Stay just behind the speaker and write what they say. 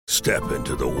Step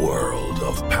into the world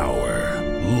of power,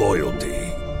 loyalty,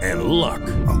 and luck.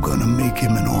 I'm gonna make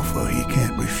him an offer he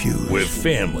can't refuse. With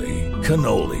family,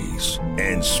 cannolis,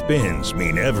 and spins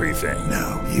mean everything.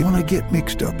 Now, you wanna get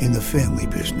mixed up in the family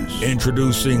business.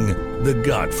 Introducing The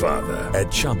Godfather at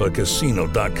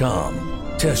ChumbaCasino.com.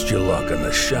 Test your luck in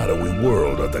the shadowy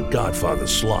world of The Godfather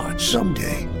slot.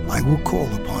 Someday, I will call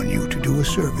upon you to do a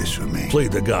service for me. Play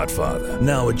The Godfather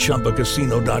now at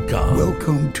ChumbaCasino.com.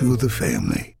 Welcome to the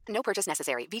family. No purchase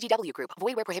necessary. VGW Group.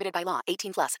 Void where prohibited by law.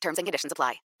 18+. Terms and conditions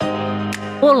apply.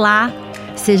 Olá,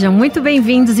 sejam muito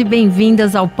bem-vindos e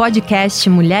bem-vindas ao podcast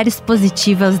Mulheres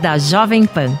Positivas da Jovem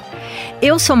Pan.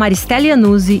 Eu sou Maristela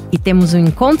Iannuzzi e temos um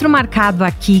encontro marcado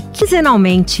aqui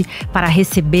quinzenalmente para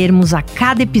recebermos a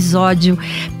cada episódio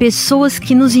pessoas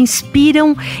que nos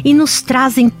inspiram e nos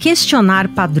trazem questionar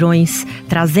padrões,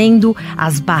 trazendo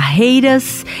as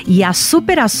barreiras e as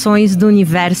superações do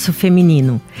universo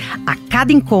feminino. A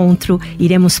cada encontro,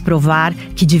 iremos provar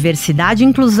que diversidade e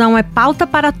inclusão é pauta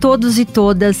para todos e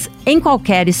todas em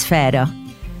qualquer esfera.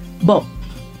 Bom,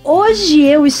 hoje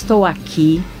eu estou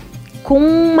aqui com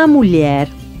uma mulher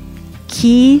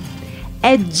que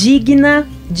é digna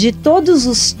de todos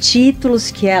os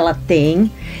títulos que ela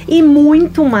tem e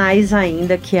muito mais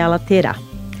ainda que ela terá.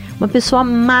 Uma pessoa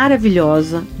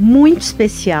maravilhosa, muito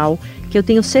especial, que eu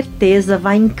tenho certeza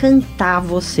vai encantar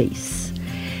vocês.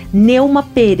 Neuma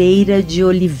Pereira de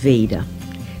Oliveira,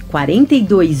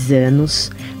 42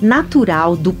 anos,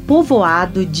 natural do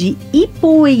povoado de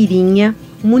Ipueirinha,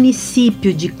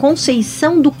 município de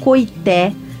Conceição do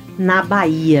Coité, na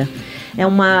Bahia. É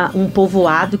um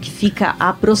povoado que fica a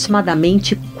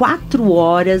aproximadamente 4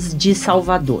 horas de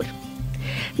Salvador.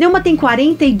 Neuma tem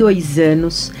 42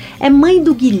 anos, é mãe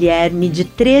do Guilherme, de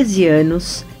 13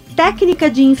 anos, técnica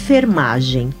de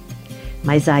enfermagem.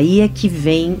 Mas aí é que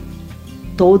vem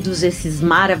todos esses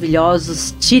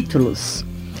maravilhosos títulos.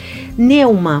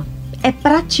 Neuma é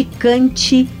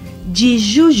praticante de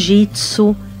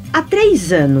jiu-jitsu há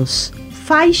 3 anos,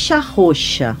 faixa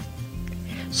roxa.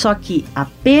 Só que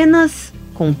apenas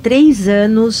com 3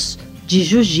 anos de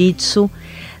jiu-jitsu,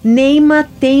 Neuma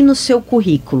tem no seu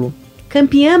currículo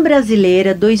campeã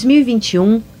brasileira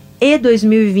 2021 e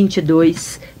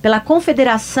 2022 pela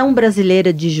Confederação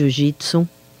Brasileira de Jiu-Jitsu,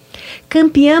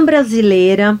 campeã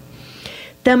brasileira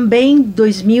também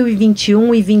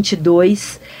 2021 e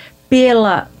 2022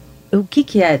 pela... O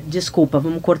que é? Desculpa,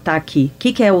 vamos cortar aqui. O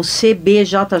que é o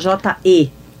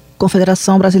CBJJE?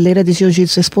 Confederação Brasileira de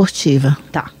Jiu-Jitsu Esportiva.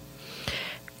 Tá.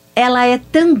 Ela é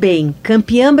também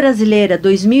campeã brasileira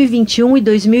 2021 e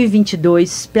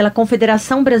 2022 pela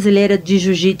Confederação Brasileira de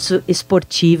Jiu-Jitsu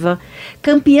Esportiva,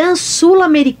 campeã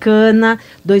sul-americana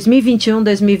 2021 e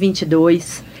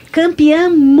 2022, campeã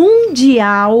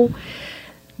mundial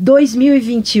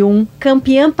 2021,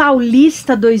 campeã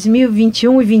paulista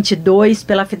 2021 e 2022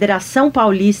 pela Federação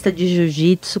Paulista de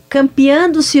Jiu-Jitsu, campeã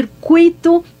do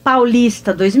Circuito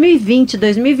Paulista 2020,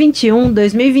 2021,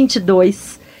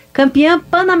 2022, campeã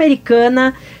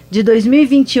pan-americana de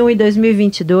 2021 e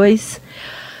 2022.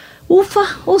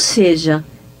 Ufa, ou seja,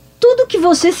 tudo que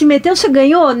você se meteu, você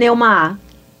ganhou, Neuma.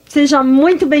 Seja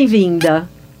muito bem-vinda.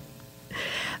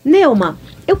 Neuma,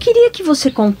 eu queria que você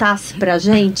contasse pra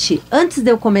gente, antes de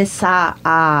eu começar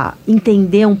a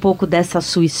entender um pouco dessa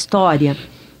sua história,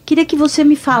 queria que você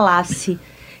me falasse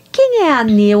quem é a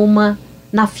Neuma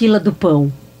na fila do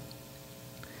pão.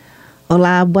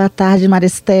 Olá, boa tarde,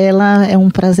 Maristela. É um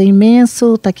prazer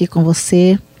imenso estar aqui com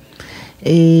você.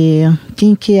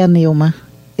 Quem que é a Neuma?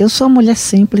 Eu sou uma mulher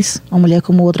simples, uma mulher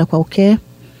como outra qualquer.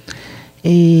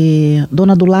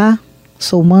 Dona do lar,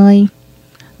 sou mãe,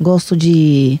 gosto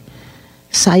de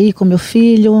sair com meu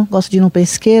filho, gosto de ir no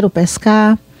pesqueiro,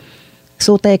 pescar.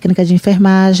 Sou técnica de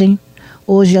enfermagem.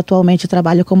 Hoje, atualmente,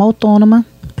 trabalho como autônoma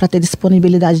para ter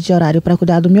disponibilidade de horário para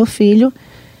cuidar do meu filho,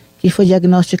 que foi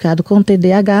diagnosticado com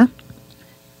TDAH,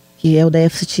 que é o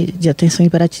déficit de atenção e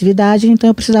hiperatividade. Então,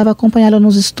 eu precisava acompanhá-lo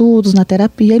nos estudos, na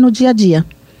terapia e no dia a dia.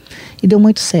 E deu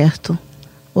muito certo.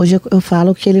 Hoje eu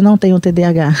falo que ele não tem o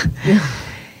TDAH.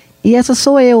 E essa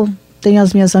sou eu. Tenho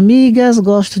as minhas amigas,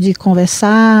 gosto de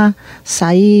conversar,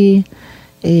 sair,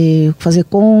 fazer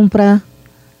compra.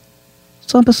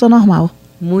 Sou uma pessoa normal.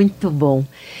 Muito bom.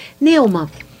 Neuma,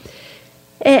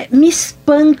 me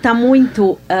espanta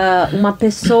muito uma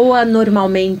pessoa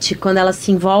normalmente, quando ela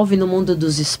se envolve no mundo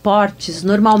dos esportes,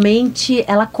 normalmente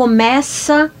ela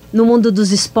começa no mundo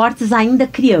dos esportes ainda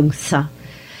criança.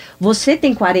 Você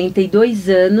tem 42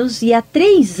 anos e há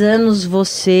 3 anos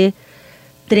você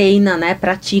treina, né,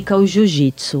 pratica o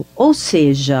jiu-jitsu. Ou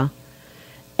seja,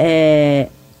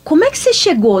 como é que você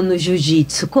chegou no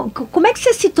jiu-jitsu? Como é que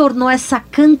você se tornou essa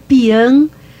campeã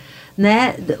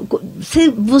né?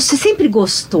 Você sempre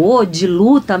gostou de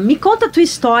luta? Me conta a tua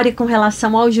história com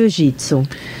relação ao jiu-jitsu.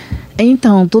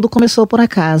 Então, tudo começou por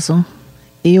acaso.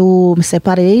 Eu me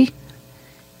separei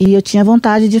e eu tinha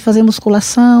vontade de fazer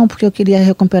musculação, porque eu queria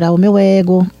recuperar o meu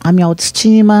ego, a minha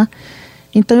autoestima.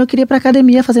 Então eu queria ir para a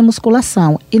academia fazer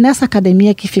musculação. E nessa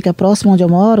academia que fica próximo onde eu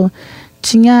moro,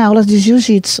 tinha aulas de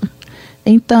jiu-jitsu.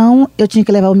 Então eu tinha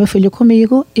que levar o meu filho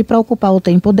comigo e para ocupar o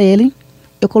tempo dele,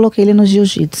 eu coloquei ele no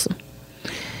jiu-jitsu.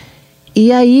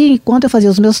 E aí, enquanto eu fazia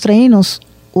os meus treinos,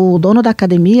 o dono da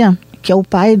academia, que é o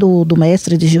pai do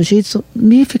mestre de jiu-jitsu,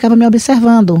 ficava me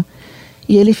observando.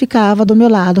 E ele ficava do meu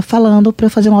lado falando para eu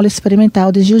fazer uma aula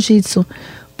experimental de jiu-jitsu.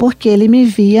 Porque ele me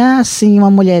via assim, uma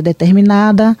mulher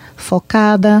determinada,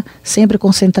 focada, sempre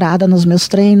concentrada nos meus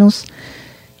treinos.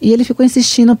 E ele ficou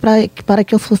insistindo para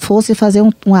que eu fosse fazer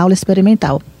uma aula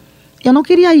experimental. Eu não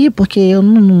queria ir, porque eu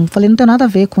falei, não tem nada a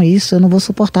ver com isso, eu não vou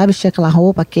suportar vestir aquela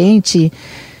roupa quente.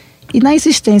 E na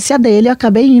insistência dele, eu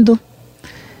acabei indo.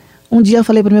 Um dia eu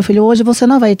falei para meu filho, hoje você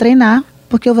não vai treinar,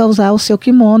 porque eu vou usar o seu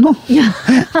kimono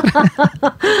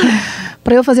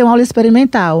para eu fazer uma aula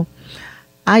experimental.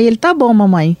 Aí ele, tá bom,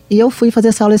 mamãe. E eu fui fazer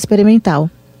essa aula experimental.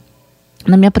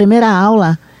 Na minha primeira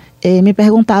aula, me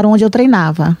perguntaram onde eu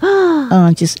treinava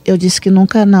antes. Eu disse que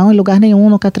nunca, não, em lugar nenhum,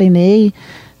 nunca treinei.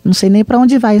 Não sei nem para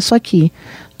onde vai isso aqui.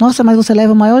 Nossa, mas você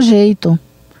leva o maior jeito.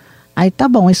 Aí tá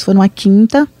bom, isso foi numa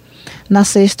quinta. Na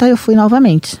sexta eu fui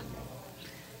novamente.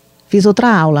 Fiz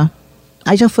outra aula.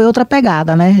 Aí já foi outra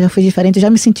pegada, né? Já foi diferente, já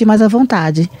me senti mais à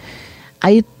vontade.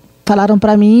 Aí falaram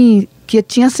para mim que eu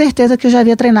tinha certeza que eu já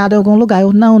havia treinado em algum lugar.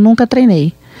 Eu, não, nunca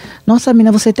treinei. Nossa,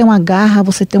 menina, você tem uma garra,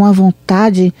 você tem uma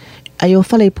vontade. Aí eu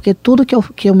falei, porque tudo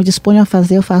que eu me disponho a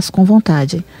fazer, eu faço com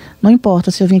vontade. Não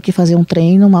importa se eu vim aqui fazer um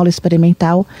treino, uma aula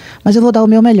experimental, mas eu vou dar o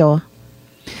meu melhor.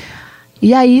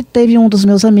 E aí teve um dos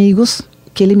meus amigos,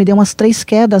 que ele me deu umas 3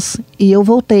 quedas, e eu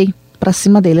voltei para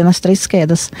cima dele nas 3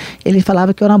 quedas. Ele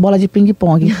falava que eu era uma bola de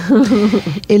ping-pong.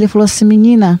 Ele falou assim,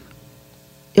 menina,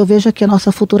 eu vejo aqui a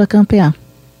nossa futura campeã.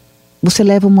 Você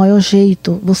leva o maior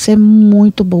jeito, você é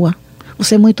muito boa,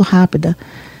 você é muito rápida.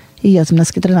 E as meninas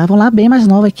que treinavam lá, bem mais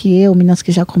novas que eu, meninas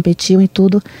que já competiam e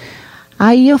tudo.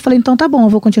 Aí eu falei, então tá bom, eu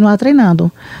vou continuar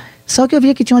treinando. Só que eu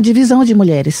via que tinha uma divisão de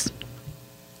mulheres.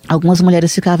 Algumas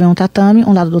mulheres ficavam em um tatame,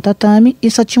 um lado do tatame, e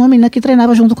só tinha uma menina que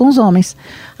treinava junto com os homens.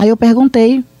 Aí eu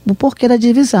perguntei o porquê da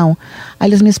divisão. Aí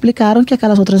eles me explicaram que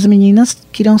aquelas outras meninas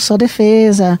queriam só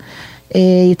defesa,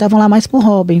 e estavam lá mais por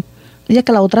hobby. E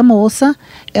aquela outra moça,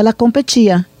 ela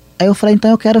competia. Aí eu falei, então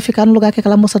eu quero ficar no lugar que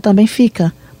aquela moça também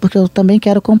fica, porque eu também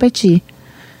quero competir.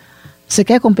 Você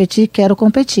quer competir? Quero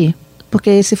competir.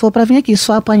 Porque se for para vir aqui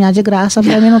só apanhar de graça,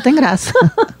 para mim não tem graça.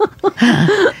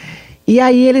 E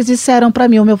aí eles disseram para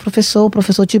mim, o meu professor, o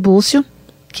professor Tibúcio,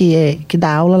 que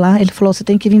dá aula lá, ele falou, você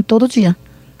tem que vir todo dia.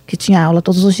 Que tinha aula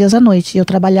todos os dias à noite. E eu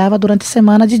trabalhava durante a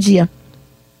semana de dia.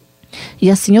 E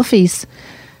assim eu fiz.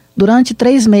 Durante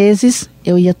 3 meses,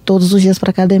 eu ia todos os dias para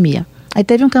a academia. Aí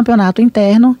teve um campeonato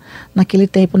interno. Naquele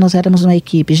tempo nós éramos uma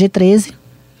equipe G13.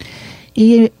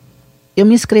 E eu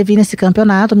me inscrevi nesse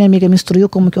campeonato. Minha amiga me instruiu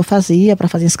como que eu fazia para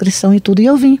fazer inscrição e tudo. E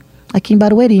eu vim aqui em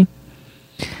Barueri.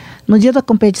 No dia da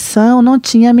competição não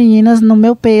tinha meninas no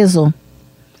meu peso.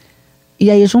 E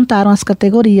aí juntaram as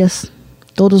categorias.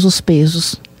 Todos os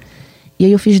pesos. E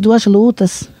aí eu fiz 2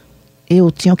 lutas. Eu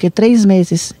tinha 3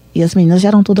 meses. E as meninas já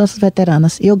eram todas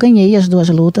veteranas. E eu ganhei as 2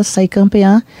 lutas, saí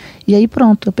campeã. E aí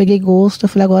pronto, eu peguei gosto. Eu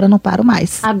falei, agora eu não paro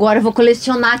mais. Agora eu vou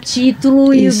colecionar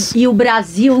título e o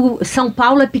Brasil... São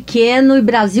Paulo é pequeno e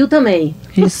Brasil também.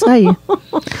 Isso aí.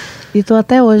 E tô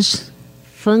até hoje.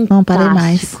 Fantástico. Não parei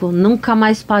mais. Nunca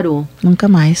mais parou. Nunca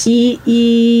mais.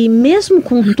 E mesmo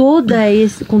com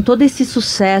todo esse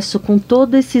sucesso, com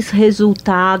todos esses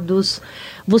resultados,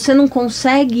 você não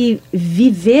consegue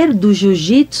viver do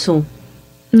jiu-jitsu?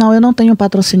 Não, eu não tenho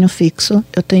patrocínio fixo.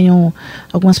 Eu tenho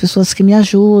algumas pessoas que me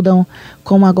ajudam.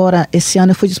 Como agora, esse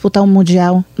ano eu fui disputar um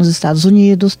mundial nos Estados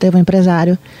Unidos. Teve um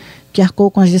empresário que arcou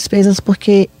com as despesas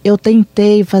porque eu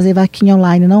tentei fazer vaquinha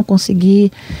online, não consegui.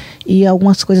 E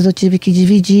algumas coisas eu tive que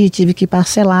dividir, tive que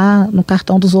parcelar no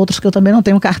cartão dos outros, que eu também não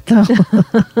tenho cartão.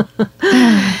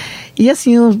 E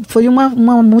assim, foi uma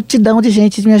multidão de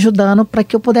gente me ajudando para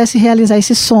que eu pudesse realizar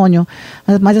esse sonho.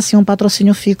 Mas assim, um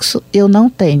patrocínio fixo eu não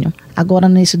tenho. Agora,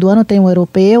 no início do ano, eu tenho um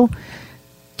europeu.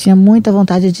 Tinha muita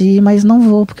vontade de ir, mas não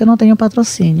vou porque eu não tenho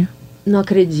patrocínio. Não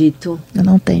acredito. Eu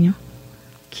não tenho.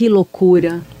 Que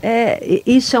loucura.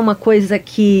 Isso é uma coisa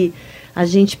que a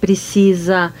gente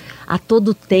precisa a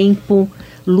todo tempo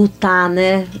lutar,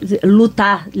 né?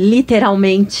 Lutar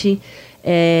literalmente,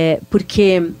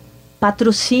 porque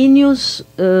patrocínios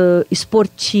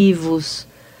esportivos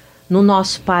no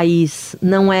nosso país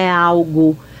não é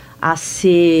algo a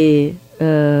ser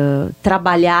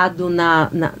trabalhado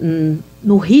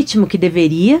no ritmo que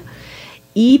deveria,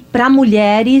 e para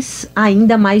mulheres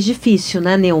ainda mais difícil,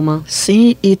 né, Neuma?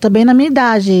 Sim, e também na minha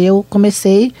idade. Eu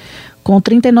comecei com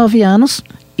 39 anos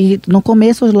e no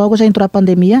começo logo já entrou a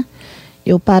pandemia.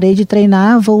 Eu parei de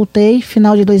treinar, voltei.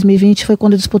 Final de 2020 foi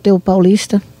quando eu disputei o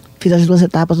Paulista. Fiz as 2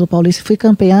 etapas do Paulista, fui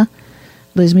campeã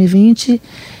em 2020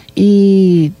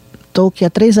 e estou aqui há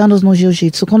 3 anos no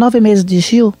jiu-jitsu. Com 9 meses de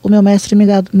jiu, o meu mestre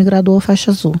me graduou a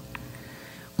faixa azul.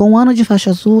 Com 1 ano de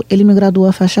faixa azul, ele me graduou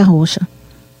a faixa roxa.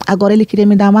 Agora ele queria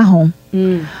me dar marrom.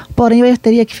 Porém, eu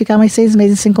teria que ficar mais 6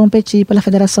 meses sem competir pela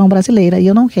Federação Brasileira e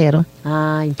eu não quero.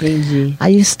 Ah, entendi.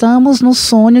 Aí estamos no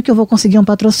sonho que eu vou conseguir um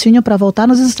patrocínio para voltar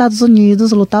nos Estados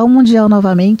Unidos, lutar o Mundial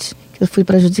novamente. Eu fui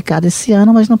prejudicada esse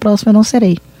ano, mas no próximo eu não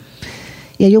serei.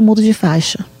 E aí eu mudo de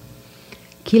faixa.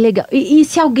 Que legal. E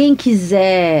se alguém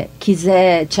quiser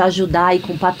te ajudar aí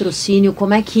com patrocínio,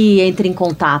 como é que entra em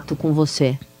contato com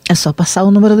você? É só passar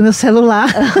o número do meu celular.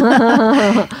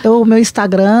 Tem o meu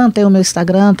Instagram.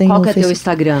 Qual que é teu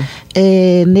Instagram?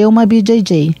 É Neuma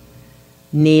BJJ.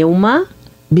 Neuma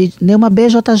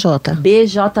BJJ.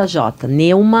 BJJ.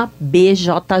 Neuma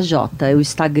BJJ. É o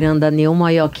Instagram da Neuma.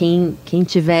 Aí, ó, quem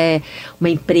tiver uma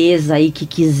empresa aí que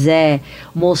quiser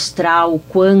mostrar o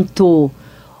quanto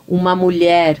uma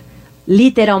mulher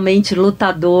literalmente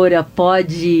lutadora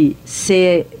pode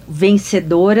ser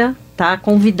vencedora, tá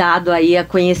convidado aí a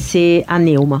conhecer a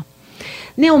Neuma.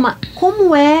 Neuma,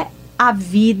 como é a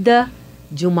vida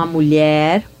de uma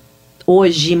mulher,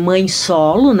 hoje mãe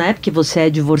solo, né? Porque você é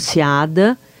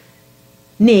divorciada,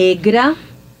 negra,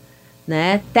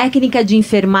 né? Técnica de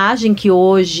enfermagem que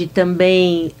hoje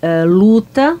também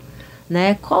luta,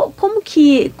 né?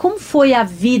 Como foi a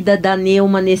vida da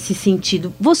Neuma nesse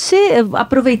sentido? Você,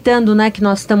 aproveitando, né, que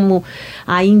nós estamos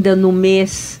ainda no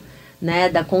mês, né,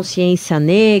 da consciência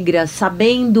negra,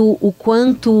 sabendo o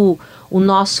quanto o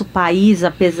nosso país,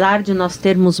 apesar de nós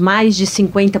termos mais de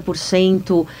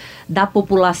 50% da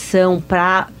população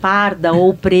parda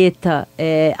ou preta,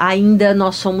 ainda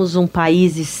nós somos um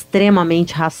país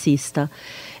extremamente racista.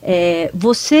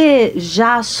 Você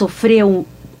já sofreu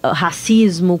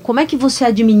racismo? Como é que você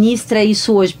administra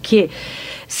isso hoje? Porque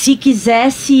se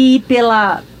quisesse ir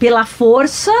pela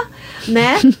força,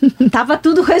 né, tava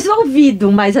tudo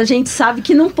resolvido, mas a gente sabe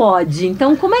que não pode.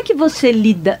 Então, como é que você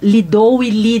lidou e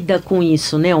lida com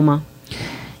isso, Neuma?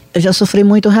 Eu já sofri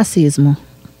muito racismo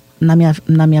na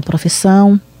minha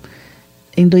profissão.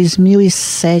 Em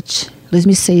 2006,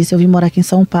 eu vim morar aqui em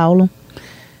São Paulo.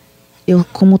 Eu,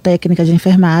 como técnica de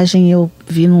enfermagem, eu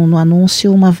vi no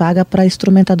anúncio uma vaga para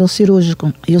instrumentador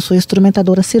cirúrgico. E eu sou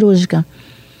instrumentadora cirúrgica.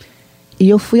 E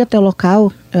eu fui até o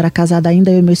local, eu era casada ainda,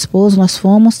 eu e meu esposo, nós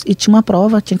fomos e tinha uma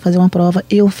prova, tinha que fazer uma prova.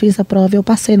 Eu fiz a prova e eu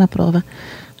passei na prova.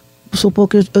 Supor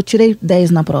que eu tirei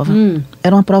 10 na prova.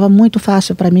 Era uma prova muito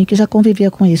fácil para mim, que já convivia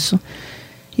com isso.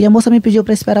 E a moça me pediu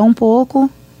para esperar um pouco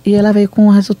e ela veio com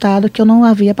o resultado que eu não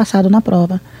havia passado na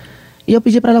prova. E eu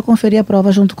pedi para ela conferir a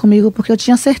prova junto comigo, porque eu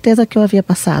tinha certeza que eu havia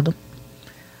passado.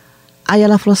 Aí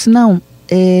ela falou assim, não,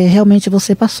 realmente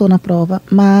você passou na prova,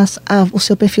 mas o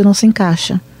seu perfil não se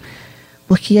encaixa.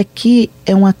 Porque aqui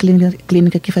é uma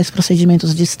clínica que faz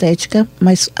procedimentos de estética,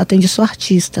 mas atende só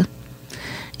artista.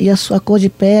 E a sua cor de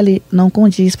pele não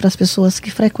condiz para as pessoas que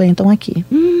frequentam aqui.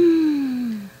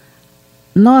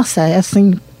 Nossa, é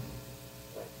assim...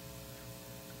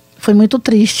 Foi muito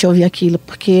triste ouvir aquilo,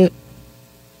 porque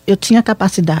eu tinha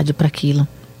capacidade para aquilo.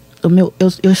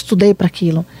 Eu estudei para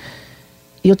aquilo.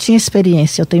 E eu tinha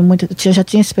experiência, já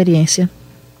tinha experiência.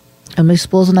 O meu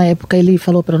esposo, na época, ele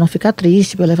falou para eu não ficar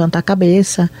triste, para eu levantar a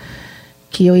cabeça,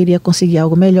 que eu iria conseguir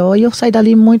algo melhor. E eu saí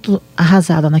dali muito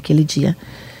arrasada naquele dia.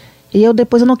 E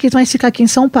depois eu não quis mais ficar aqui em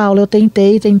São Paulo. Eu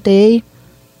tentei,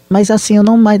 mas assim,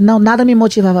 nada me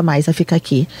motivava mais a ficar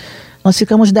aqui. Nós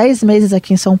ficamos 10 meses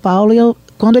aqui em São Paulo e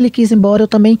quando ele quis ir embora, eu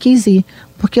também quis ir.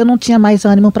 Porque eu não tinha mais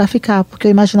ânimo para ficar. Porque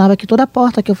eu imaginava que toda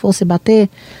porta que eu fosse bater,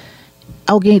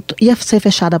 alguém ia ser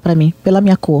fechada para mim, pela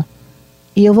minha cor.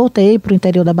 E eu voltei para o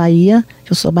interior da Bahia,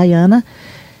 eu sou baiana,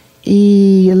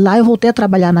 e lá eu voltei a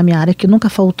trabalhar na minha área, que nunca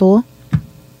faltou.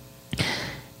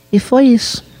 E foi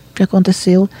isso que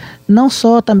aconteceu. Não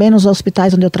só também nos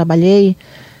hospitais onde eu trabalhei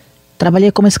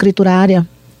como escriturária,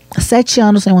 7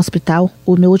 anos em um hospital,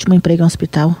 o meu último emprego em um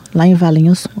hospital, lá em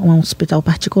Valinhos, um hospital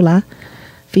particular.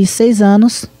 Fiz 6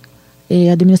 anos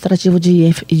administrativo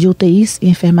de UTIs e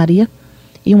enfermaria,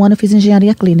 e 1 ano eu fiz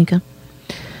engenharia clínica.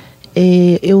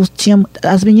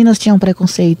 As meninas tinham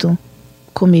preconceito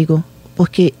comigo,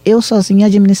 porque eu sozinha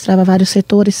administrava vários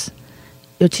setores,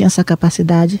 eu tinha essa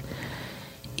capacidade,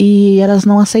 e elas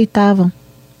não aceitavam.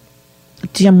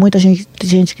 tinha muita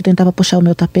gente que tentava puxar o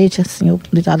meu tapete, assim, o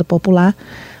ditado popular,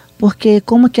 porque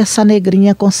como que essa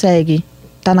negrinha consegue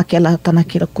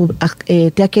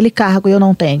ter aquele cargo e eu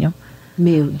não tenho?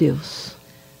 Meu Deus.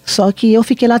 Só que eu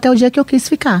fiquei lá até o dia que eu quis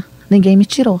ficar. Ninguém me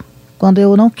tirou. Quando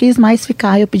eu não quis mais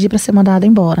ficar, eu pedi para ser mandada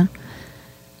embora.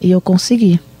 E eu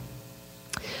consegui.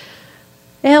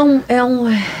 É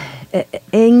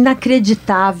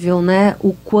inacreditável, né?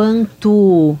 O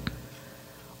quanto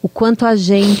a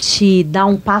gente dá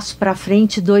um passo para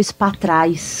frente e 2 para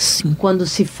trás. Sim. Quando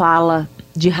se fala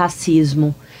de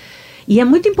racismo. E é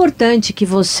muito importante que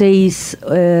vocês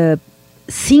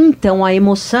sintam a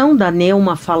emoção da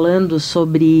Neuma falando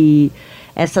sobre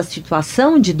essa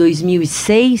situação de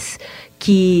 2006,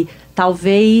 que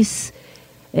talvez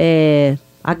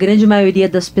a grande maioria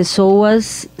das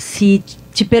pessoas, se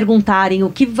te perguntarem o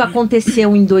que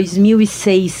aconteceu em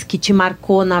 2006 que te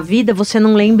marcou na vida, você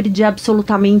não lembre de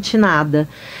absolutamente nada.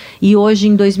 E hoje,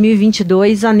 em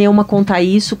 2022, a Neuma conta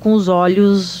isso com os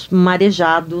olhos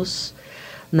marejados,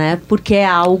 né? Porque é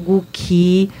algo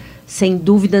que, sem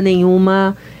dúvida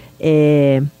nenhuma,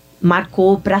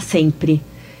 marcou para sempre.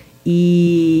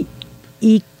 E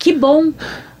que bom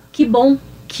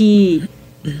que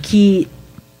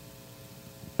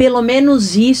pelo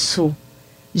menos isso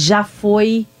já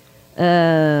foi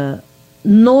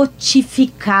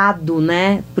notificado,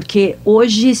 né? Porque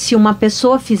hoje, se uma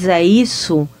pessoa fizer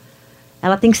isso,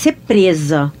 ela tem que ser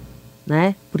presa,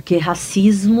 né? Porque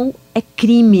racismo é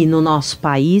crime no nosso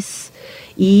país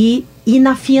e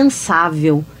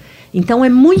inafiançável. Então é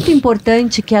muito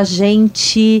importante que a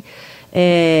gente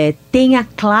tenha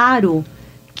claro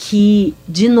que,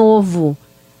 de novo,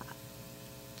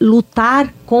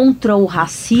 lutar contra o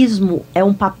racismo é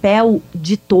um papel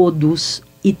de todos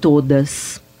e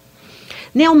todas.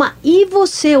 Neuma, e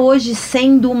você hoje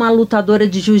sendo uma lutadora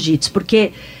de jiu-jitsu?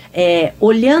 Porque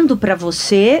olhando para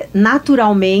você,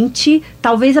 naturalmente,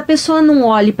 talvez a pessoa não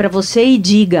olhe para você e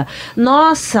diga: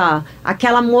 nossa,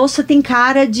 aquela moça tem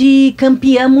cara de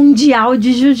campeã mundial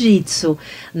de jiu-jitsu,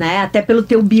 né? Até pelo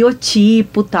teu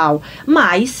biotipo e tal.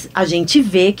 Mas a gente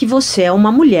vê que você é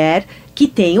uma mulher que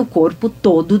tem o corpo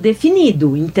todo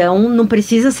definido. Então, não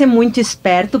precisa ser muito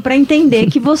esperto para entender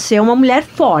que você é uma mulher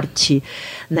forte,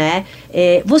 né?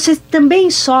 Você também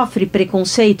sofre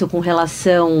preconceito com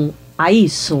relação a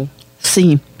isso?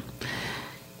 Sim.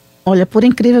 Olha, por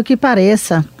incrível que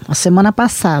pareça, a semana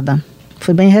passada,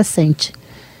 foi bem recente,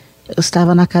 eu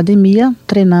estava na academia,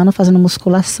 treinando, fazendo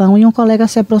musculação, e um colega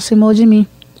se aproximou de mim.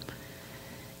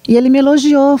 E ele me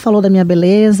elogiou, falou da minha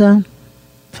beleza,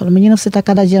 falou: menina, você está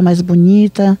cada dia mais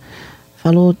bonita,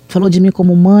 falou de mim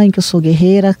como mãe, que eu sou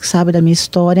guerreira, que sabe da minha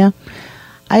história.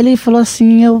 Aí ele falou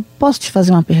assim: eu posso te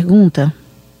fazer uma pergunta?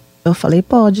 Eu falei: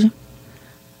 pode.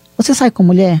 Você sai com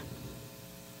mulher?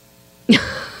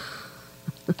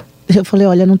 Eu falei: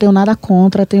 olha, não tenho nada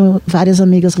contra, tenho várias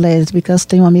amigas lésbicas,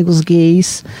 tenho amigos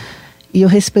gays, e eu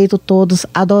respeito todos,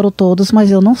 adoro todos,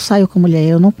 mas eu não saio com mulher,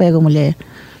 eu não pego mulher.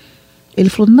 Ele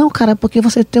falou: não, cara, porque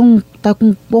você tá com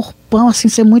um corpão, assim,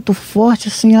 ser muito forte,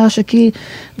 assim, eu acho que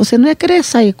você não ia querer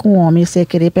sair com um homem, você ia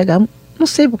querer pegar, não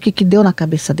sei o que deu na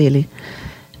cabeça dele.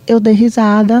 Eu dei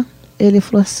risada, ele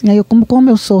falou assim, aí como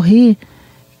eu sorri,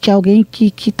 que alguém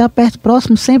que tá perto,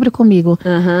 próximo, sempre comigo.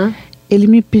 Uhum. Ele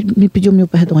me pediu 1000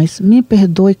 perdões. Me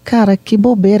perdoe, cara, que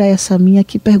bobeira essa minha,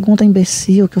 que pergunta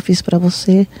imbecil que eu fiz pra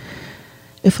você.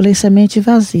 Eu falei: isso é mente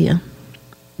vazia.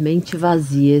 Mente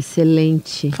vazia,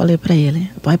 excelente. Falei pra ele: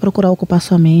 vai procurar ocupar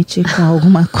sua mente com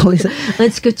alguma coisa.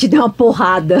 Antes que eu te dê uma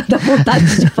porrada, dá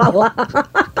vontade de falar.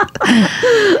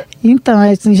 Então,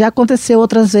 assim, já aconteceu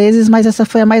outras vezes, mas essa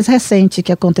foi a mais recente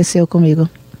que aconteceu comigo.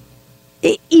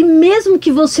 E mesmo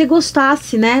que você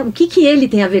gostasse, né? O que ele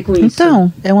tem a ver com isso?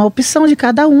 Então, é uma opção de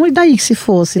cada um, e daí se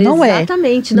fosse? Não é.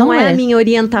 Exatamente, não é a minha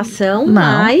orientação, não,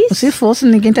 mas... se fosse,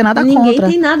 ninguém tem nada contra. Ninguém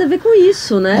tem nada a ver com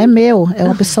isso, né? É meu, é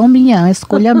uma opção minha, é uma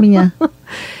escolha minha.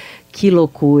 Que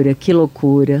loucura, que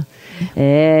loucura.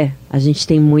 A gente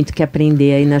tem muito que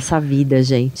aprender aí nessa vida,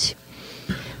 gente.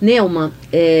 Neuma,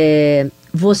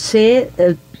 você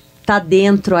tá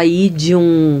dentro aí de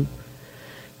um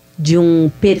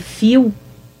perfil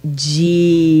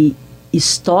de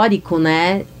histórico,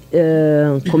 né?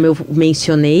 Como eu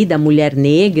mencionei, da mulher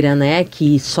negra, né?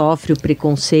 Que sofre o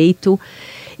preconceito.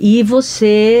 E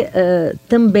você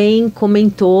também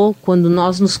comentou, quando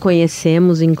nós nos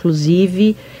conhecemos,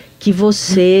 inclusive, que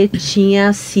você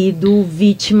tinha sido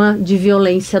vítima de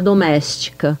violência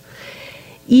doméstica.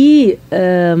 E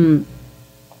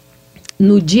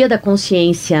no Dia da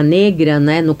Consciência Negra,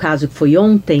 né? No caso que foi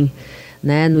ontem,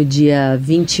 né, no dia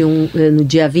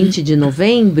 20 de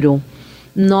novembro,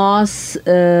 nós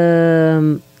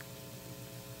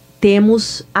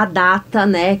temos a data,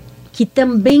 né, que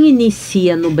também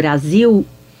inicia no Brasil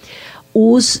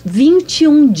os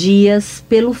 21 dias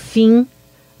pelo fim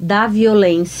da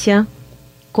violência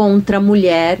contra a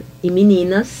mulher e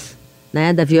meninas,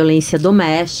 né, da violência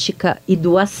doméstica e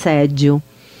do assédio.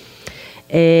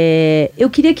 Eu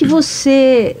queria que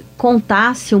você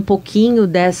contasse um pouquinho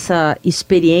dessa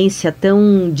experiência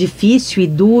tão difícil e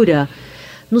dura,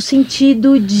 no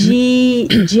sentido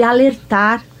de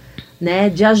alertar, né,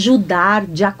 de ajudar,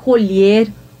 de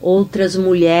acolher outras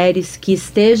mulheres que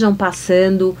estejam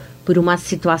passando por uma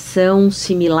situação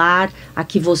similar à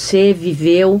que você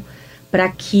viveu, para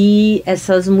que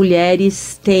essas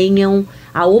mulheres tenham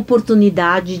a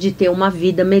oportunidade de ter uma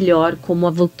vida melhor como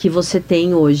a que você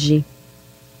tem hoje.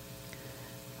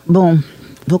 Bom,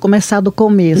 vou começar do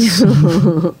começo.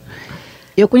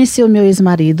 Eu conheci o meu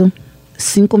ex-marido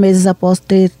 5 meses após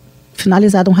ter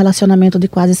finalizado um relacionamento de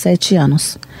quase 7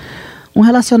 anos. Um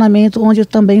relacionamento onde eu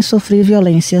também sofri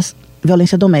violência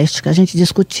doméstica. A gente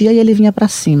discutia e ele vinha para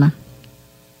cima.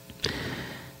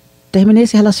 Terminei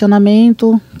esse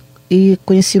relacionamento e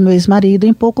conheci o meu ex-marido.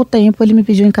 Em pouco tempo ele me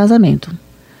pediu em casamento.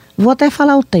 Vou até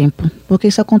falar o tempo, porque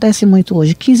isso acontece muito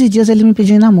hoje. 15 dias ele me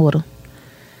pediu em namoro.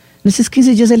 Nesses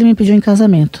 15 dias ele me pediu em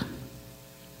casamento.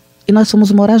 E nós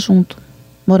fomos morar junto.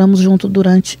 Moramos junto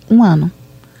durante 1 ano.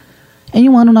 Em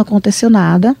 1 ano não aconteceu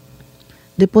nada.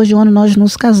 Depois de 1 ano nós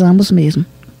nos casamos mesmo.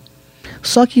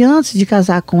 Só que antes de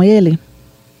casar com ele,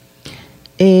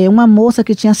 uma moça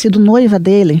que tinha sido noiva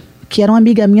dele, que era uma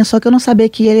amiga minha, só que eu não sabia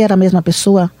que ele era a mesma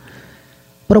pessoa,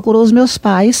 procurou os meus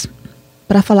pais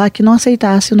para falar que não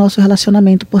aceitasse o nosso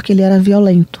relacionamento porque ele era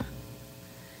violento.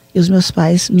 E os meus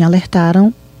pais me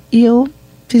alertaram e eu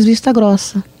fiz vista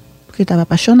grossa, porque estava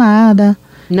apaixonada.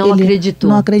 Não acreditou?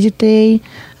 Não acreditei.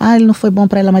 Ele não foi bom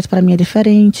para ela, mas para mim é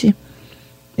diferente.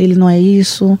 Ele não é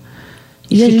isso.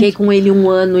 E fiquei com ele 1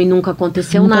 ano e nunca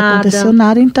aconteceu nada. Nunca aconteceu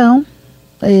nada, então,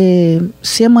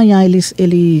 se amanhã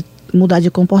ele mudar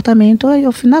de comportamento,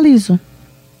 eu finalizo.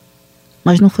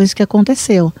 Mas não foi isso que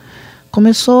aconteceu.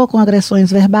 Começou com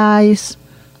agressões verbais,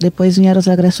 depois vieram as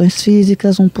agressões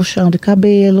físicas, um puxão de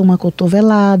cabelo, uma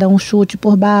cotovelada, um chute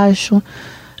por baixo,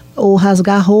 ou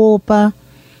rasgar a roupa.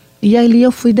 E ali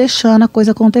eu fui deixando a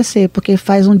coisa acontecer, porque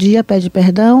faz um dia, pede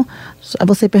perdão,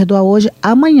 você perdoa hoje,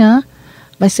 amanhã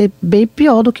vai ser bem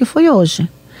pior do que foi hoje.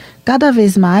 Cada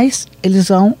vez mais eles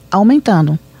vão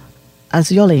aumentando as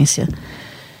violências.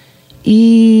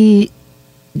 E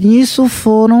nisso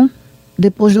foram,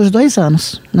 depois dos 2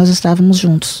 anos, nós estávamos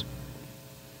juntos.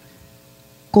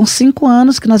 Com 5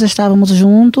 anos que nós estávamos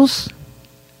juntos,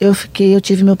 eu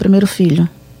tive meu primeiro filho.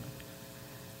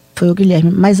 Foi o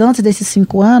Guilherme. Mas antes desses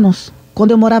 5 anos,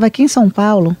 quando eu morava aqui em São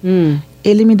Paulo,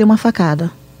 ele me deu uma facada.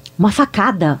 Uma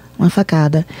facada? Uma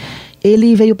facada.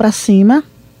 Ele veio pra cima,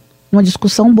 uma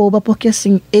discussão boba, porque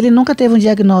assim, ele nunca teve um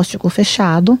diagnóstico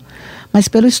fechado, mas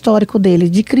pelo histórico dele,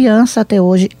 de criança até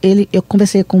hoje, eu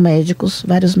conversei com médicos,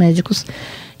 vários médicos,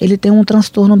 ele tem um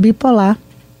transtorno bipolar.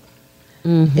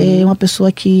 É uma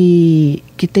pessoa que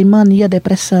tem mania,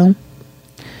 depressão.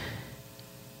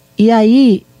 E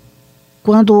aí,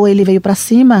 quando ele veio pra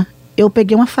cima, eu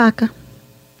peguei uma faca,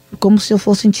 como se eu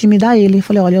fosse intimidar ele. Eu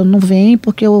falei, olha, eu não venho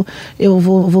porque eu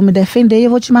vou me defender e eu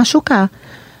vou te machucar.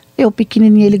 Eu,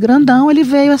 pequenininho, ele grandão, ele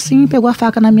veio assim, pegou a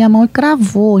faca na minha mão e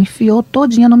cravou, enfiou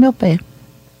todinha no meu pé.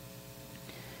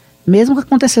 Mesmo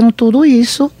acontecendo tudo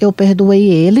isso, eu perdoei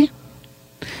ele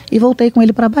e voltei com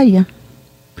ele para a Bahia.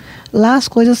 Lá as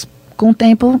coisas, com o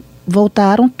tempo,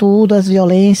 voltaram tudo, as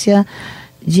violências,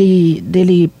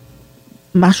 dele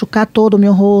machucar todo o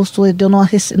meu rosto, eu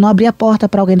não abri a porta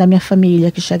para alguém da minha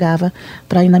família que chegava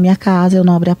para ir na minha casa, eu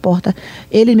não abri a porta.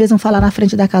 Ele mesmo falar na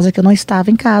frente da casa que eu não estava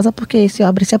em casa, porque se eu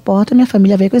abrisse a porta, minha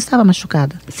família veio que eu estava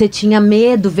machucada. Você tinha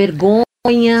medo, vergonha?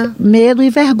 Medo e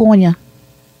vergonha,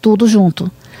 tudo junto.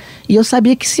 E eu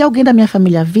sabia que se alguém da minha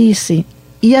família visse,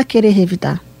 ia querer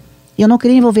revidar. E eu não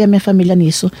queria envolver a minha família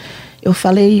nisso. Eu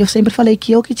sempre falei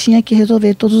que eu que tinha que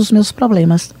resolver todos os meus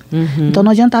problemas. Então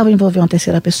não adiantava envolver uma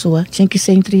terceira pessoa, tinha que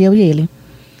ser entre eu e ele.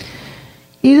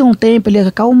 E um tempo ele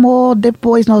acalmou,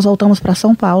 depois nós voltamos para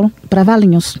São Paulo, para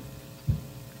Valinhos.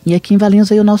 E aqui em Valinhos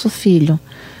veio o nosso filho.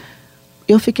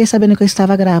 Eu fiquei sabendo que eu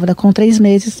estava grávida com 3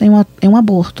 meses em um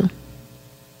aborto.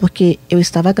 Porque eu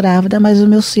estava grávida, mas o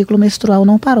meu ciclo menstrual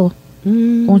não parou.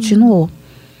 Continuou.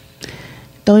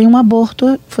 Então, em um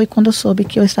aborto, foi quando eu soube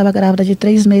que eu estava grávida de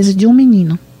 3 meses de um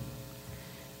menino.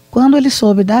 Quando ele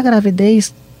soube da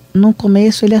gravidez, no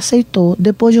começo ele aceitou.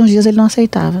 Depois de uns dias ele não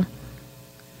aceitava.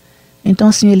 Então,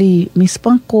 assim, ele me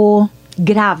espancou.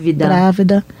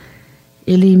 Grávida.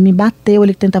 Ele me bateu,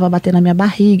 ele tentava bater na minha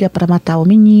barriga para matar o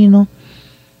menino.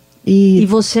 E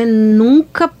você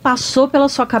nunca passou pela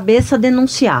sua cabeça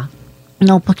denunciar?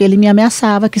 Não, porque ele me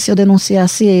ameaçava que se eu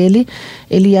denunciasse ele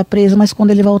ia preso, mas quando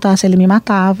ele voltasse ele me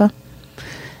matava.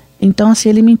 Então assim,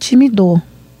 ele me intimidou.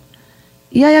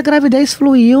 E aí a gravidez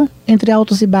fluiu entre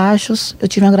altos e baixos. Eu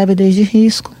tive uma gravidez de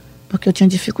risco, porque eu tinha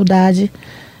dificuldade.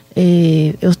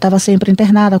 Eu estava sempre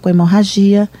internada com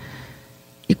hemorragia.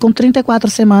 E com 34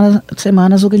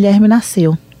 semanas o Guilherme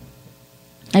nasceu.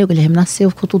 Aí o Guilherme nasceu,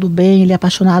 ficou tudo bem, ele é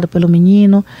apaixonado pelo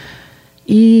menino.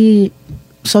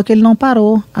 Só que ele não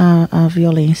parou a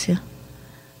violência.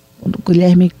 O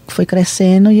Guilherme foi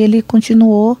crescendo e ele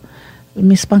continuou,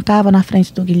 me espancava na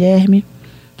frente do Guilherme.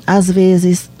 Às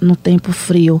vezes, no tempo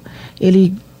frio,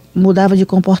 ele mudava de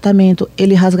comportamento,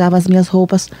 ele rasgava as minhas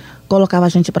roupas, colocava a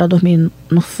gente para dormir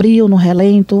no frio, no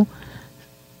relento.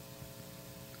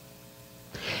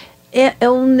 É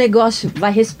um negócio,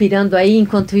 vai respirando aí,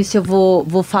 enquanto isso eu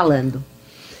vou falando.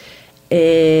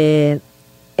 É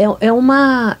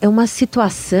uma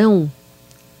situação,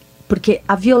 porque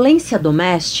a violência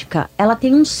doméstica, ela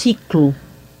tem um ciclo,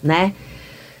 né?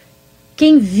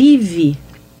 Quem vive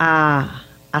a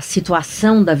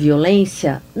situação da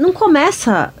violência não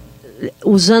começa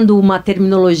usando uma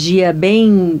terminologia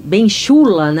bem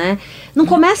chula, né? Não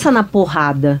começa na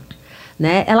porrada,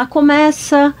 né? Ela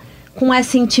começa com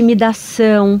essa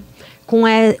intimidação, com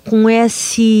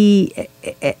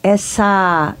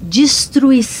essa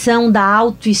destruição da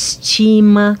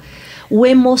autoestima, o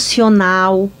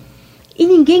emocional. E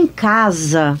ninguém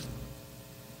casa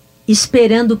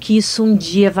esperando que isso um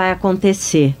dia vai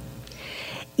acontecer.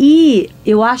 E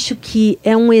eu acho que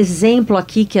é um exemplo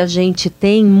aqui que a gente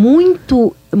tem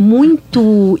muito,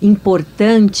 muito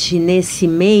importante nesse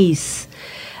mês,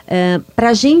 para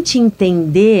a gente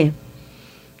entender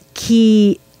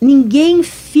que ninguém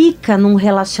fica num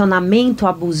relacionamento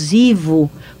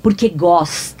abusivo porque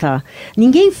gosta.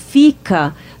 Ninguém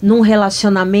fica num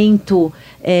relacionamento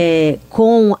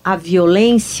com a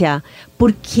violência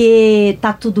porque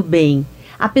tá tudo bem.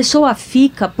 A pessoa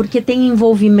fica porque tem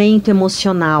envolvimento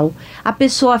emocional. A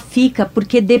pessoa fica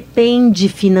porque depende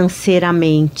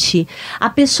financeiramente. A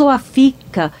pessoa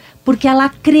fica porque ela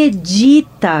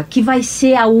acredita que vai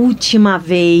ser a última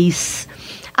vez.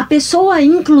 A pessoa,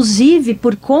 inclusive,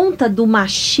 por conta do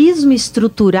machismo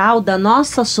estrutural da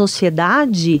nossa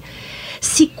sociedade,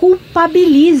 se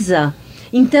culpabiliza.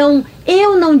 Então,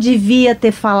 eu não devia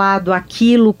ter falado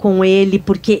aquilo com ele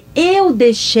porque eu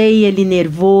deixei ele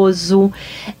nervoso.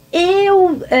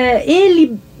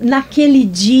 Ele, naquele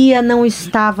dia, não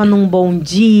estava num bom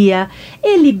dia.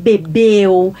 Ele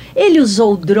bebeu, ele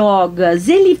usou drogas,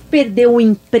 ele perdeu o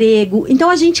emprego. Então,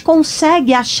 a gente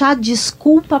consegue achar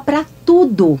desculpa para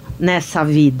tudo nessa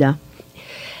vida.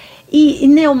 E,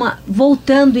 Neuma,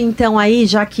 voltando então aí,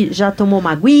 já que já tomou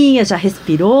uma aguinha, já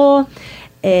respirou...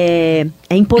 É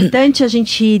importante a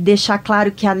gente deixar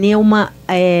claro que a Neuma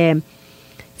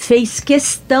fez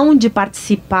questão de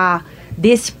participar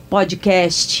desse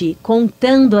podcast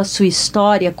contando a sua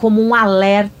história como um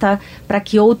alerta para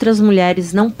que outras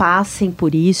mulheres não passem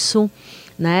por isso,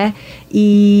 né?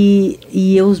 E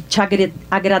eu te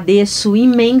agradeço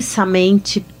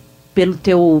imensamente pelo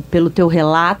teu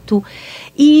relato.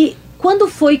 E quando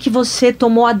foi que você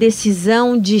tomou a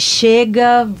decisão de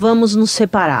chega, vamos nos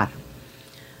separar?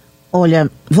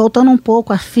 Olha, voltando um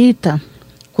pouco à fita,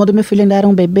 quando meu filho ainda era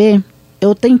um bebê,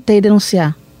 eu tentei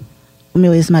denunciar o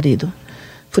meu ex-marido.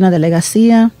 Fui na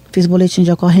delegacia, fiz boletim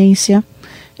de ocorrência,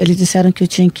 eles disseram que eu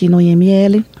tinha que ir no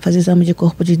IML, fazer exame de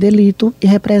corpo de delito e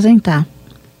representar.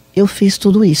 Eu fiz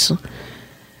tudo isso.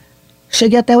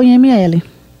 Cheguei até o IML.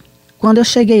 Quando eu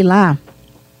cheguei lá,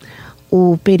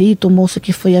 o perito, o moço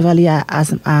que foi avaliar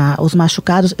os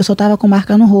machucados, eu só estava com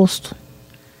marca no rosto.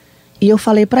 E eu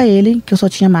falei para ele que eu só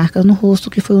tinha marcas no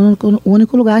rosto, que foi o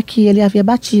único lugar que ele havia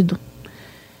batido.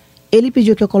 Ele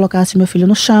pediu que eu colocasse meu filho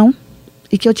no chão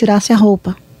e que eu tirasse a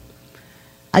roupa.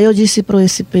 Aí eu disse para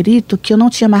esse perito que eu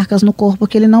não tinha marcas no corpo,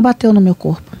 que ele não bateu no meu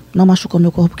corpo, não machucou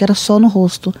meu corpo, que era só no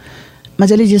rosto. Mas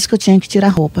ele disse que eu tinha que tirar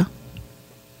a roupa.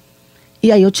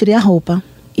 E aí eu tirei a roupa.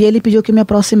 E ele pediu que me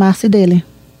aproximasse dele.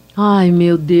 Ai,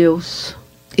 meu Deus.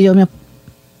 E eu me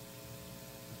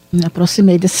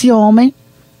aproximei desse homem.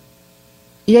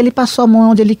 E ele passou a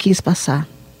mão onde ele quis passar.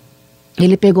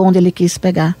 Ele pegou onde ele quis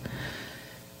pegar.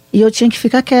 E eu tinha que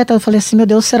ficar quieta. Eu falei assim, meu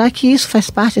Deus, será que isso faz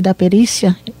parte da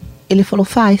perícia? Ele falou,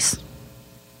 faz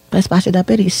parte da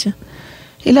perícia.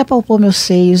 Ele apalpou meus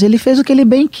seios, ele fez o que ele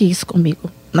bem quis comigo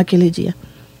naquele dia.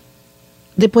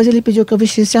 Depois ele pediu que eu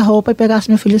vestisse a roupa e pegasse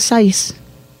meu filho e saísse.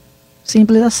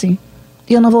 Simples assim.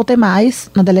 E eu não voltei mais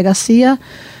na delegacia,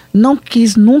 não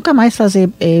quis nunca mais fazer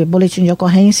boletim de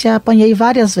ocorrência, apanhei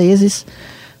várias vezes,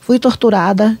 Fui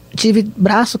torturada, tive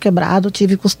braço quebrado,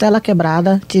 tive costela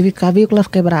quebrada, tive clavícula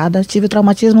quebrada, tive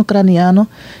traumatismo craniano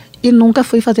e nunca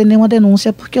fui fazer nenhuma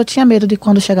denúncia porque eu tinha medo de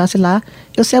quando chegasse lá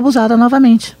eu ser abusada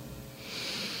novamente.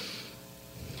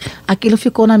 Aquilo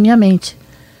ficou na minha mente.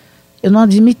 Eu não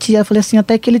admitia, eu falei assim,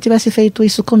 até que ele tivesse feito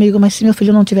isso comigo, mas se meu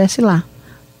filho não estivesse lá.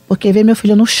 Porque ver meu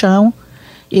filho no chão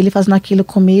e ele fazendo aquilo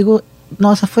comigo,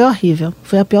 nossa, foi horrível.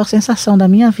 Foi a pior sensação da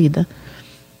minha vida.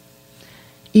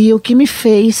 E o que me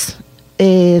fez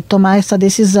tomar essa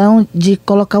decisão de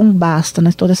colocar um basta,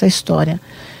 né, toda essa história.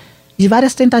 De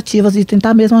várias tentativas de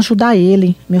tentar mesmo ajudar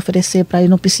ele, me oferecer para ir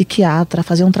no psiquiatra,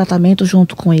 fazer um tratamento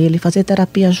junto com ele, fazer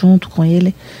terapia junto com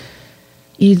ele.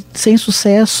 E sem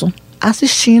sucesso,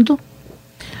 assistindo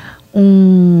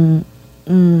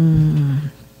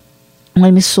uma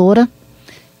emissora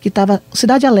que estava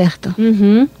Cidade Alerta.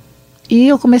 Uhum. E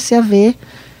eu comecei a ver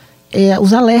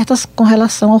os alertas com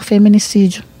relação ao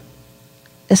feminicídio.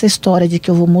 Essa história de que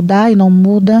eu vou mudar e não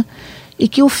muda e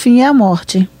que o fim é a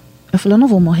morte. Eu falei, eu não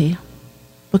vou morrer,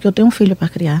 porque eu tenho um filho para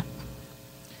criar.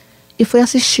 E foi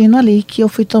assistindo ali que eu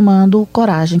fui tomando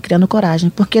coragem, criando coragem.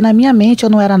 Porque na minha mente eu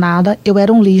não era nada, eu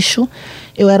era um lixo,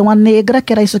 eu era uma negra,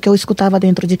 que era isso que eu escutava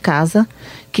dentro de casa,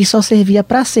 que só servia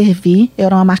para servir, eu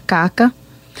era uma macaca.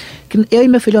 Eu e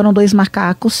meu filho eram 2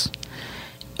 macacos.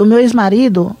 O meu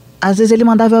ex-marido, às vezes ele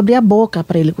mandava eu abrir a boca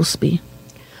para ele cuspir.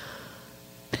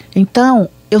 Então,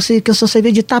 eu sei que eu só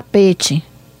servia de tapete.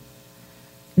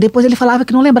 Depois ele falava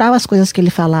que não lembrava as coisas que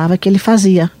ele falava, que ele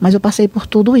fazia, mas eu passei por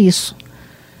tudo isso.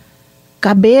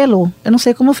 Cabelo, eu não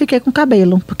sei como eu fiquei com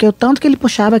cabelo, porque o tanto que ele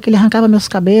puxava, que ele arrancava meus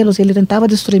cabelos, ele tentava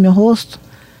destruir meu rosto.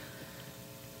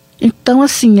 Então,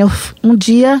 assim, um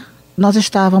dia nós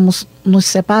estávamos nos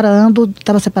separando,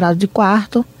 estava separado de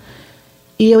quarto,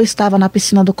 e eu estava na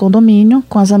piscina do condomínio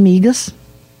com as amigas,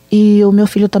 e o meu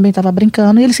filho também estava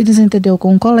brincando, e ele se desentendeu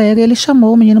com um colega, e ele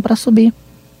chamou o menino para subir.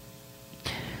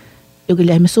 E o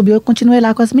Guilherme subiu e eu continuei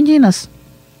lá com as meninas.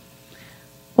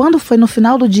 Quando foi no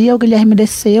final do dia, o Guilherme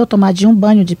desceu, tomadinho um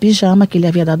banho de pijama, que ele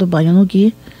havia dado banho no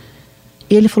Gui.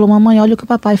 E ele falou, mamãe, olha o que o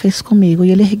papai fez comigo. E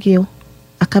ele ergueu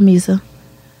a camisa.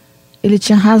 Ele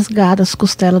tinha rasgado as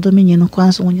costelas do menino com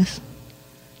as unhas.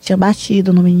 Tinha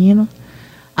batido no menino.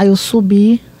 Aí eu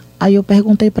subi, aí eu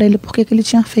perguntei pra ele por que ele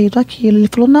tinha feito aquilo. Ele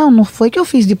falou, não foi que eu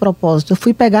fiz de propósito. Eu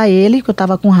fui pegar ele, que eu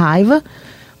tava com raiva,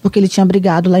 porque ele tinha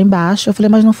brigado lá embaixo. Eu falei,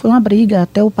 mas não foi uma briga.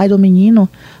 Até o pai do menino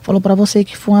falou pra você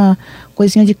que foi uma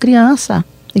coisinha de criança.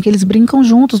 E que eles brincam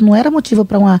juntos. Não era motivo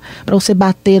pra você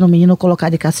bater no menino ou colocar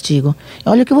de castigo.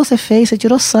 Olha o que você fez, você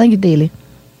tirou sangue dele.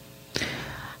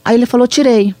 Aí ele falou,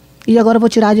 tirei. E agora eu vou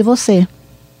tirar de você.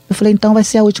 Eu falei, então vai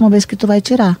ser a última vez que tu vai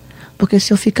tirar. Porque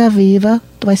se eu ficar viva,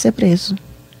 tu vai ser preso.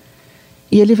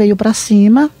 E ele veio pra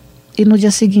cima. E no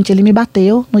dia seguinte ele me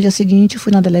bateu. No dia seguinte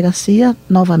fui na delegacia,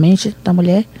 novamente, da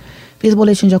mulher. Fiz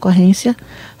boletim de ocorrência.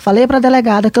 Falei para a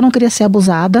delegada que eu não queria ser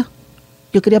abusada.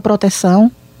 Que eu queria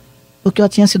proteção. Porque eu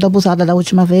tinha sido abusada da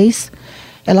última vez.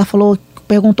 Ela falou,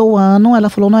 perguntou o ano. Ela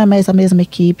falou, não é mais a mesma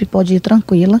equipe, pode ir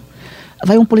tranquila.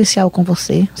 Vai um policial com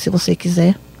você, se você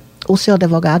quiser. Ou seu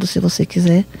advogado, se você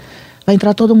quiser. Vai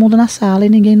entrar todo mundo na sala e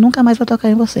ninguém nunca mais vai tocar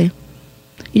em você.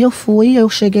 E eu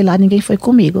cheguei lá, ninguém foi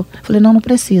comigo. Falei, não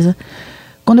precisa.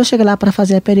 Quando eu cheguei lá para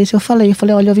fazer a perícia, eu falei,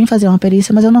 olha, eu vim fazer uma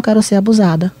perícia, mas eu não quero ser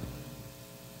abusada.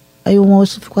 Aí o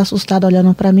moço ficou assustado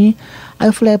olhando para mim. Aí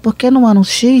eu falei, porque no ano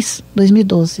X,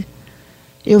 2012,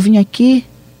 eu vim aqui,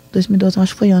 2012, eu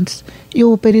acho que foi antes, e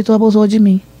o perito abusou de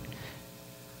mim.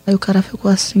 Aí o cara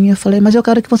ficou assim, eu falei, mas eu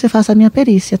quero que você faça a minha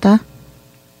perícia, tá?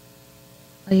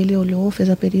 Aí ele olhou, fez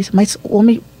a perícia, mas o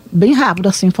homem... bem rápido,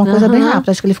 assim, foi uma coisa bem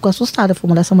rápida. Acho que ele ficou assustado. Eu fui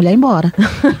mandar essa mulher embora.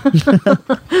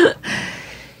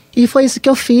 E foi isso que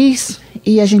eu fiz.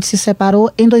 E a gente se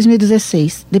separou em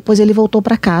 2016. Depois ele voltou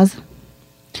para casa.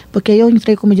 Porque eu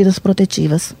entrei com medidas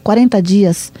protetivas. 40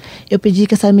 dias, eu pedi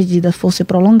que essa medida fosse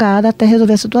prolongada até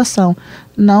resolver a situação.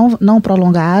 Não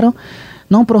prolongaram,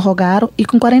 não prorrogaram. E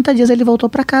com 40 dias ele voltou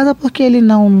para casa porque ele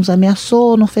não nos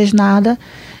ameaçou, não fez nada.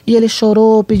 E ele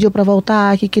chorou, pediu para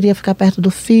voltar, que queria ficar perto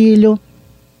do filho.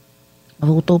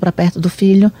 Voltou para perto do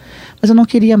filho, mas eu não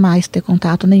queria mais ter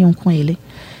contato nenhum com ele.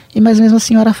 Mas mesmo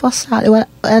assim eu era forçada.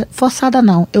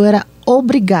 Eu era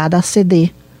obrigada a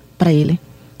ceder para ele.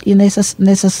 E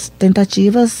nessas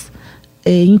tentativas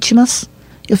íntimas,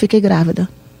 eu fiquei grávida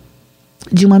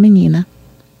de uma menina.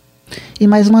 E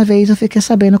mais uma vez eu fiquei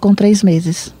sabendo com 3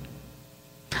 meses.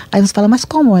 Aí você fala, mas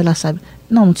como ela sabe?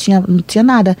 Não tinha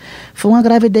nada. Foi uma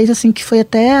gravidez assim que foi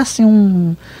até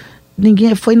assim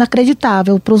foi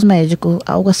inacreditável para os médicos,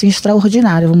 algo assim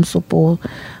extraordinário, vamos supor,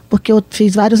 porque eu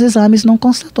fiz vários exames e não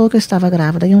constatou que eu estava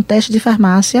grávida, e um teste de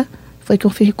farmácia foi que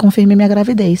eu confirmei minha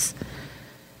gravidez.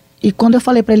 E quando eu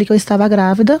falei para ele que eu estava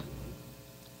grávida,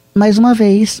 mais uma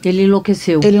vez... Ele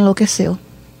enlouqueceu. Ele enlouqueceu.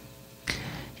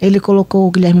 Ele colocou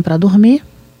o Guilherme para dormir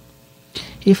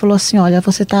e falou assim, olha,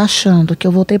 você tá achando que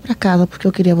eu voltei para casa porque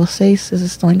eu queria vocês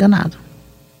estão enganados.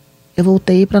 Eu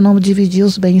voltei para não dividir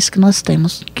os bens que nós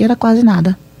temos, que era quase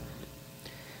nada.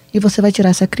 E você vai tirar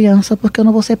essa criança porque eu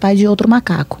não vou ser pai de outro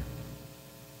macaco.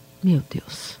 Meu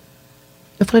Deus.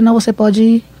 Eu falei, não, você pode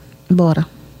ir embora,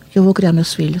 que eu vou criar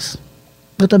meus filhos.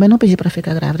 Eu também não pedi para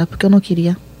ficar grávida, porque eu não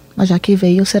queria. Mas já que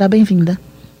veio, será bem-vinda.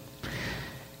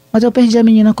 Mas eu perdi a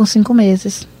menina com 5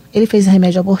 meses. Ele fez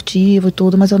remédio abortivo e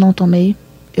tudo, mas eu não tomei.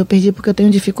 Eu perdi porque eu tenho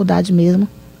dificuldade mesmo.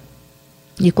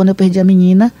 E quando eu perdi a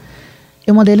menina,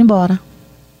 eu mandei ele embora.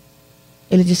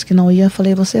 Ele disse que não ia, eu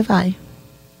falei, você vai.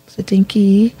 Você tem que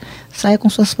ir, saia com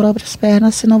suas próprias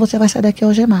pernas, senão você vai sair daqui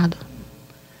algemado.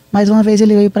 Mais uma vez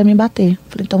ele veio para me bater.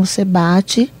 Falei, então você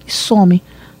bate e some,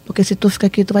 porque se tu ficar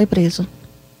aqui, tu vai preso.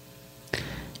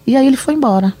 E aí ele foi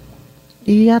embora.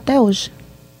 E até hoje.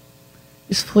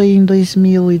 Isso foi em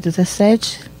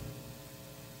 2017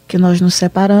 que nós nos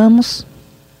separamos.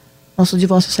 Nosso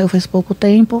divórcio saiu faz pouco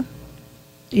tempo.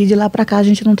 E de lá pra cá a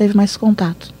gente não teve mais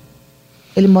contato.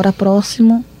 Ele mora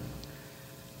próximo.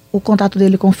 O contato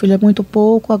dele com o filho é muito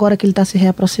pouco. Agora que ele está se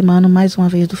reaproximando mais uma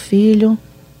vez do filho.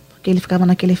 Porque ele ficava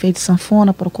naquele efeito de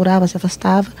sanfona, procurava, se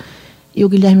afastava. E o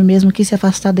Guilherme mesmo quis se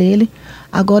afastar dele.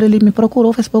 Agora ele me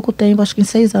procurou faz pouco tempo, acho que em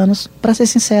 6 anos. Para ser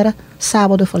sincera,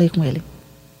 sábado eu falei com ele.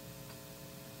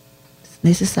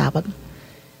 Nesse sábado.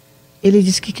 Ele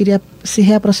disse que queria se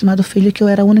reaproximar do filho, que eu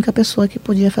era a única pessoa que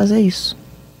podia fazer isso.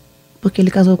 Porque ele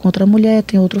casou com outra mulher,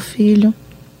 tem outro filho.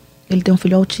 Ele tem um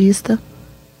filho autista.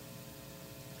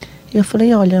 E eu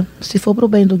falei, olha, se for pro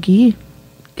bem do Gui,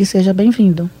 que seja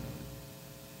bem-vindo.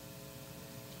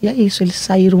 E é isso, eles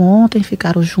saíram ontem,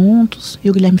 ficaram juntos,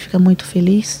 e o Guilherme fica muito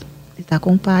feliz de estar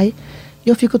com o pai. E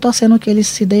eu fico torcendo que eles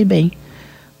se deem bem.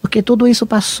 Porque tudo isso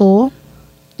passou,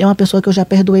 é uma pessoa que eu já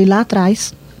perdoei lá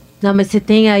atrás. Não, mas você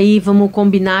tem aí, vamos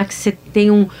combinar que você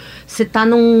tem você tá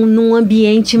num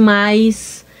ambiente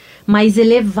mais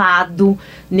elevado,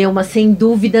 Neuma, sem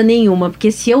dúvida nenhuma,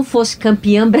 porque se eu fosse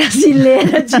campeã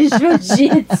brasileira de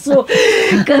jiu-jitsu,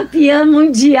 campeã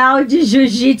mundial de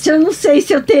jiu-jitsu, eu não sei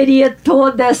se eu teria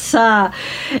toda essa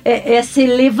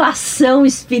elevação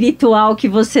espiritual que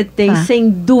você tem, sem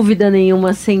dúvida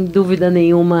nenhuma, sem dúvida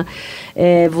nenhuma.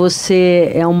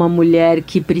 Você é uma mulher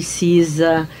que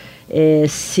precisa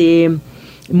ser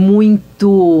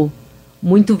muito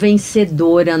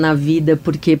vencedora na vida,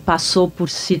 porque passou por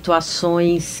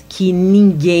situações que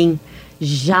ninguém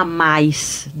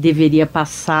jamais deveria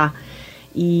passar.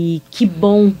 E que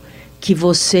bom que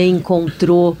você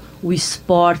encontrou o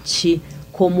esporte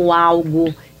como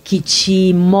algo que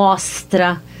te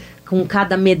mostra, com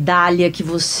cada medalha que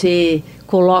você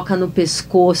coloca no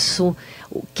pescoço,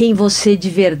 quem você de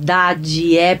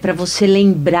verdade é, para você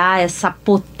lembrar essa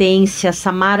potência, essa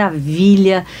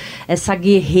maravilha, essa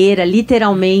guerreira,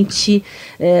 literalmente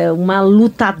uma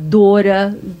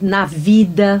lutadora na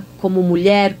vida, como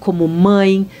mulher, como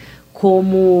mãe,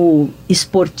 como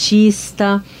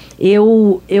esportista.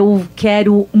 Eu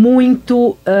quero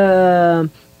muito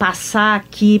passar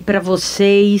aqui para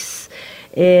vocês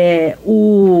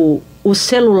o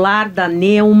celular da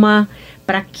Neuma,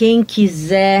 para quem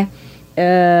quiser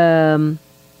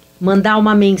mandar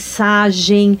uma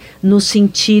mensagem no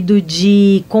sentido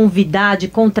de convidar, de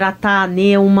contratar a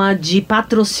Neuma, de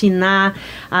patrocinar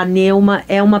a Neuma.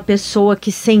 É uma pessoa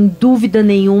que sem dúvida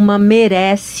nenhuma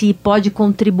merece e pode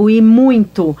contribuir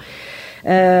muito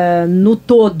no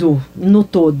todo.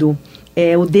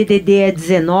 O DDD é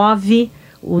 19,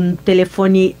 o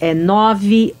telefone é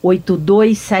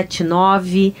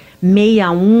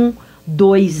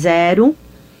 982796120.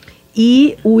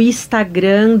 E o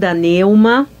Instagram da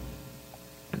Neuma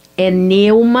é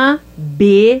Neuma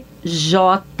BJJ.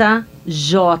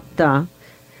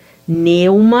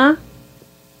 Neuma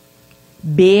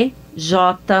BJJ.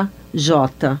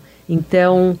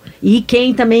 Então, e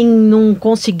quem também não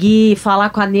conseguir falar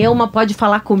com a Neuma, pode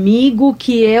falar comigo,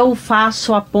 que eu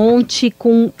faço a ponte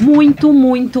com muito,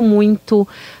 muito, muito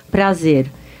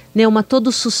prazer. Neuma, todo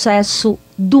o sucesso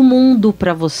do mundo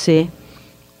para você.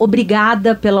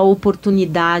 Obrigada pela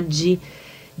oportunidade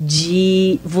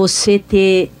de você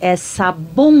ter essa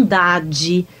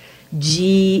bondade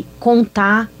de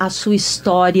contar a sua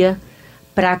história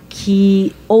para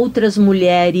que outras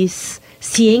mulheres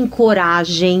se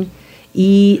encorajem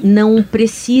e não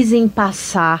precisem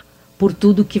passar por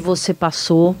tudo que você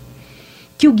passou.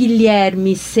 que o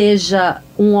Guilherme seja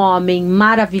um homem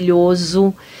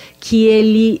maravilhoso, que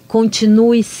ele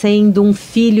continue sendo um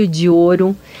filho de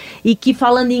ouro e que,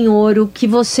 falando em ouro, que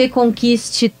você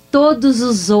conquiste todos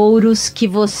os ouros que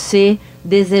você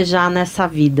desejar nessa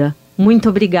vida. Muito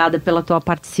obrigada pela tua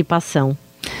participação.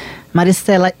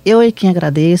 Maristela, eu é quem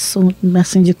agradeço,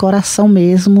 assim, de coração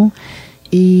mesmo.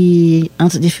 E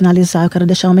antes de finalizar, eu quero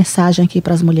deixar uma mensagem aqui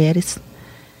para as mulheres.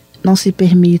 Não se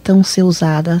permitam ser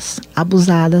usadas,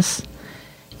 abusadas.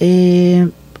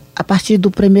 A partir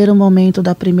do primeiro momento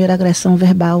da primeira agressão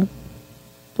verbal,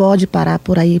 pode parar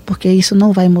por aí, porque isso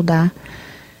não vai mudar.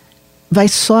 Vai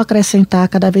só acrescentar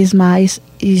cada vez mais.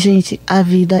 E, gente, a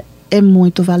vida é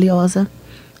muito valiosa.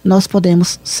 Nós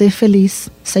podemos ser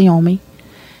felizes sem homem.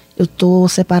 Eu estou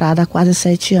separada há quase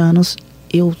 7 anos.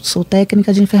 Eu sou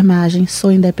técnica de enfermagem,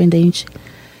 sou independente.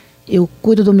 Eu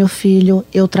cuido do meu filho,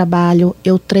 eu trabalho,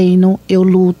 eu treino, eu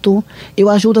luto. Eu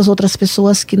ajudo as outras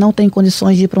pessoas que não têm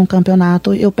condições de ir para um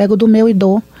campeonato. Eu pego do meu e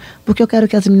dou, porque eu quero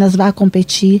que as meninas vá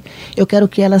competir. Eu quero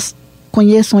que elas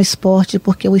conheçam o esporte,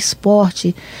 porque o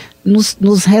esporte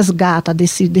nos resgata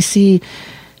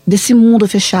desse mundo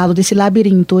fechado, desse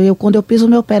labirinto. Quando eu piso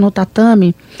meu pé no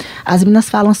tatame, as meninas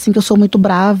falam assim que eu sou muito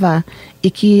brava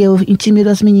e que eu intimido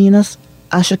as meninas.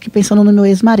 Acho que pensando no meu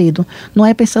ex-marido. Não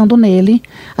é pensando nele,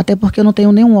 até porque eu não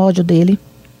tenho nenhum ódio dele.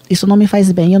 Isso não me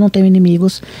faz bem, eu não tenho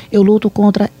inimigos. Eu luto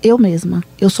contra eu mesma.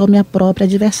 Eu sou minha própria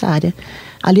adversária.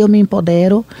 Ali eu me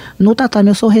empodero. No tatame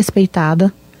eu sou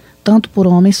respeitada, tanto por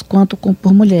homens quanto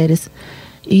por mulheres.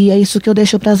 E é isso que eu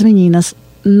deixo para as meninas.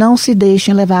 Não se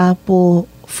deixem levar por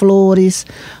flores,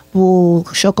 por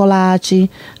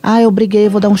chocolate. Eu briguei,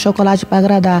 vou dar um chocolate para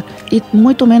agradar. E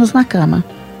muito menos na cama.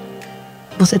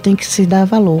 Você tem que se dar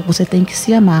valor, você tem que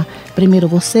se amar. Primeiro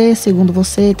você, segundo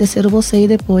você, terceiro você e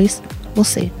depois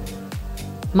você.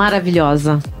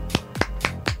 Maravilhosa.